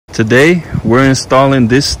Today, we're installing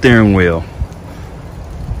this steering wheel.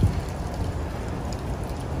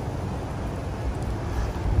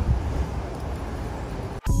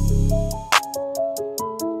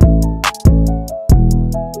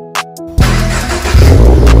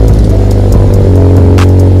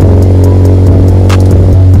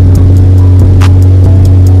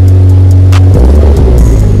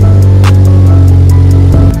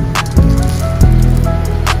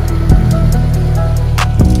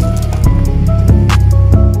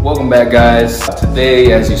 Back guys,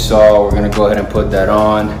 today as you saw, we're gonna go ahead and put that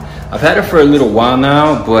on. I've had it for a little while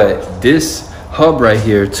now, but this hub right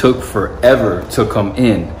here took forever to come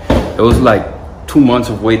in. It was like 2 months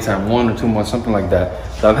of wait time, 1 or 2 months, something like that.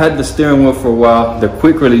 So I've had the steering wheel for a while. The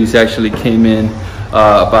quick release actually came in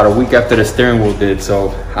about a week after the steering wheel did,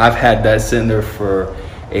 so I've had that sitting there for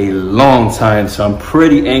a long time, so I'm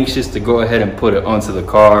pretty anxious to go ahead and put it onto the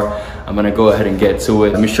car. I'm gonna go ahead and get to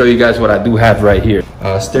it. Let me show you guys what I do have right here.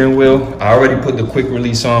 Steering wheel, I already put the quick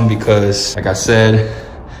release on because, like I said,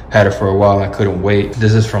 had it for a while and I couldn't wait.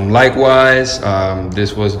 This is from Likewise.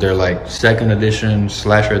 This was their like second edition,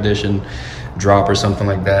 slasher edition drop or something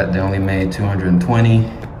like that. They only made 220,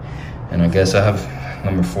 and I guess I have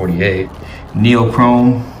number 48.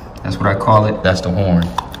 Neochrome, that's what I call it. That's the horn.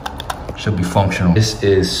 Should be functional. This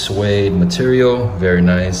is suede material, very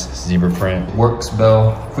nice, zebra print. Works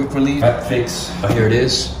bell, quick release, back fix. Here it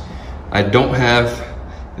is. I don't have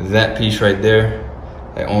that piece right there.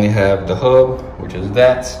 I only have the hub, which is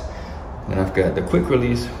that. Then I've got the quick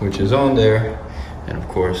release, which is on there. And of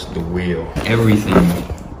course, the wheel. Everything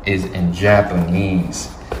is in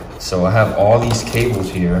Japanese. So I have all these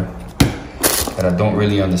cables here that I don't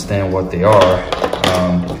really understand what they are.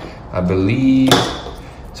 I believe,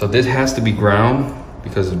 so this has to be ground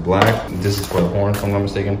because it's black. This is for the horn, if I'm not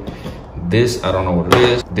mistaken. This, I don't know what it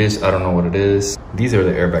is. This, I don't know what it is. These are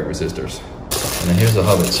the airbag resistors. And then here's the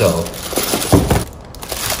hub itself.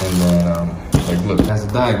 And then, like, look, that's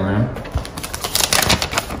the diagram.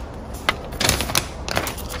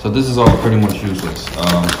 So this is all pretty much useless.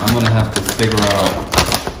 I'm gonna have to figure out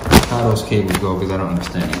how those cables go because I don't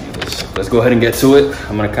understand any of this. Let's go ahead and get to it.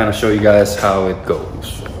 I'm gonna kind of show you guys how it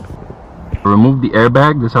goes. Remove the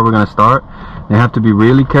airbag. This is how we're gonna start. You have to be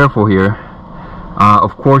really careful here.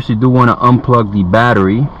 Of course, you do want to unplug the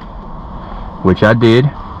battery, which I did.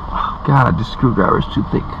 Oh, God, this screwdriver is too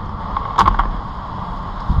thick.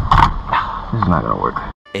 This is not gonna work.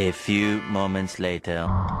 A few moments later.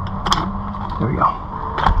 There we go.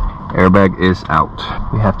 Airbag is out.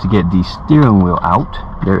 We have to get the steering wheel out.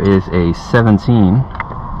 There is a 17.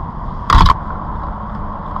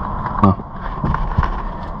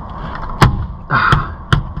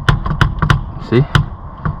 See?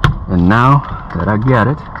 And now that I got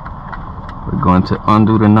it, we're going to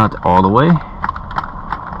undo the nut all the way.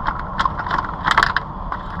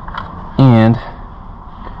 And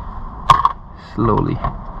slowly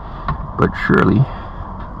but surely.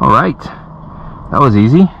 All right, that was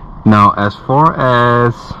easy. Now, as far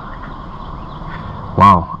as,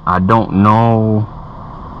 wow, I don't know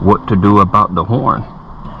what to do about the horn.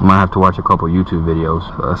 I might have to watch a couple YouTube videos.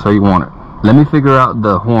 So you want it. Let me figure out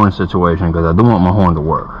the horn situation because I do want my horn to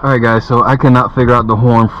work. Alright guys, so I cannot figure out the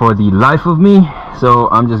horn for the life of me, so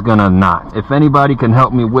I'm just gonna not. If anybody can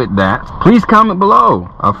help me with that, please comment below.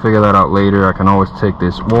 I'll figure that out later. I can always take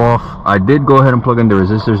this off. I did go ahead and plug in the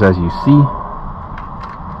resistors as you see.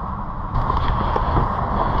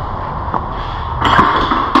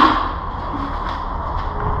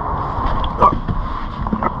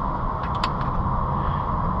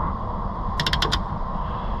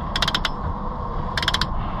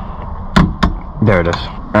 There it is.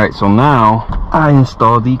 Alright, so now I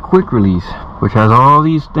install the quick release, which has all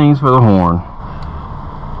these things for the horn.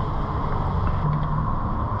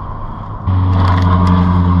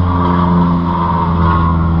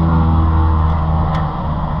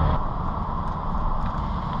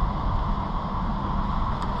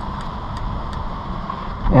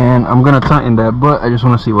 And I'm gonna tighten that, but I just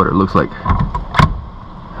want to see what it looks like.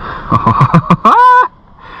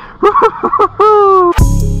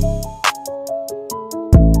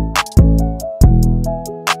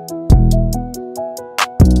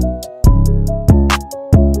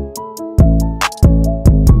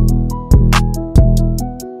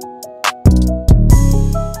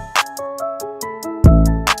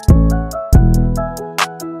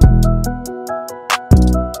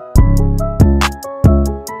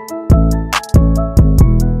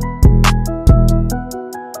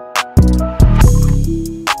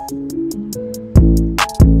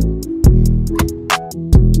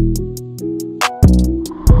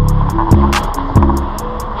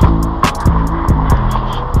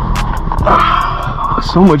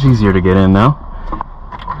 so much easier to get in now.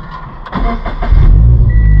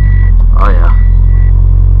 Oh yeah.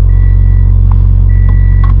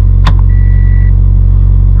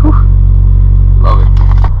 Whew. Love it.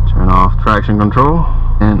 Turn off traction control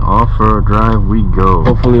and off-road drive we go.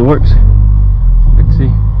 Hopefully it works. Let's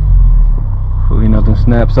see. Hopefully nothing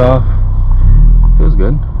snaps off. Feels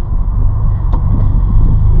good.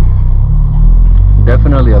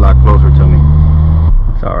 Definitely a lot closer to me.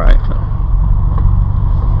 It's all right though.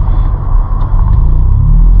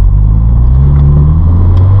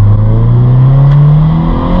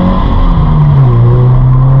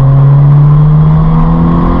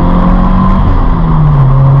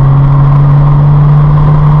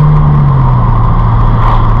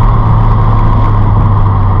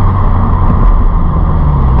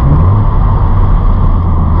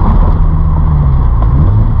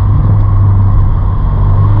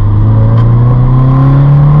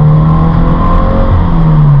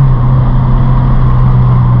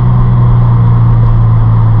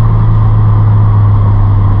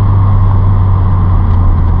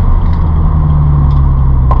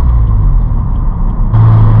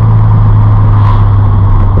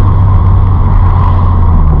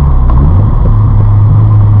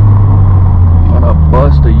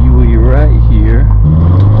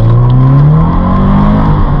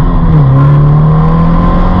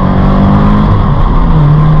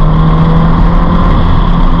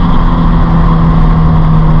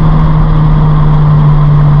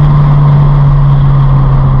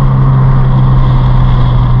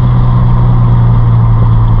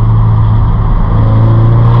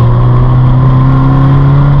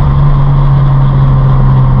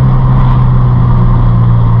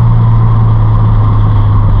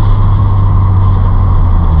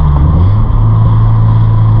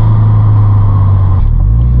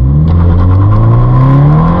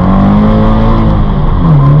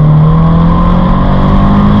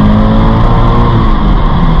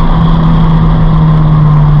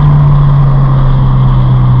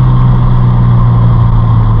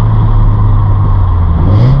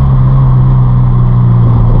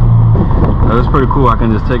 Pretty cool. I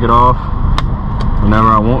can just take it off whenever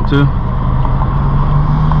I want to.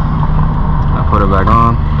 I put it back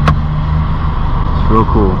on. It's real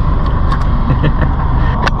cool.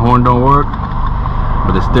 The horn don't work,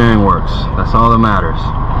 but the steering works. That's all that matters.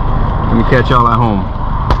 Let me catch y'all at home.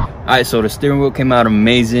 Alright, so the steering wheel came out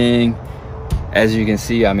amazing. As you can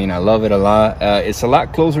see, I mean, I love it a lot. It's a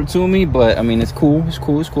lot closer to me, but I mean, it's cool. It's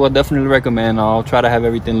cool. It's cool. I definitely recommend. I'll try to have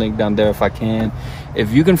everything linked down there if I can.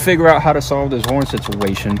 If you can figure out how to solve this horn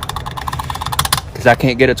situation, because I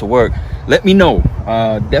can't get it to work, let me know.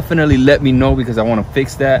 Definitely let me know, because I want to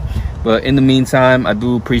fix that. But in the meantime, I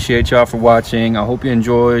do appreciate y'all for watching. I hope you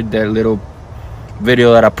enjoyed that little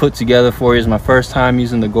video that I put together for you. It's my first time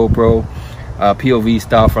using the GoPro POV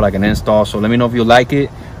style for like an install. So let me know if you like it.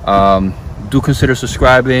 Do consider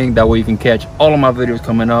subscribing, that way you can catch all of my videos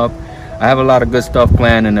coming up. I have a lot of good stuff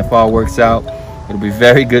planned, and if all works out, it'll be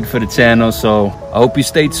very good for the channel. So I hope you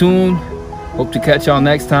stay tuned. Hope to catch y'all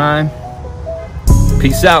next time.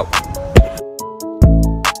 Peace out.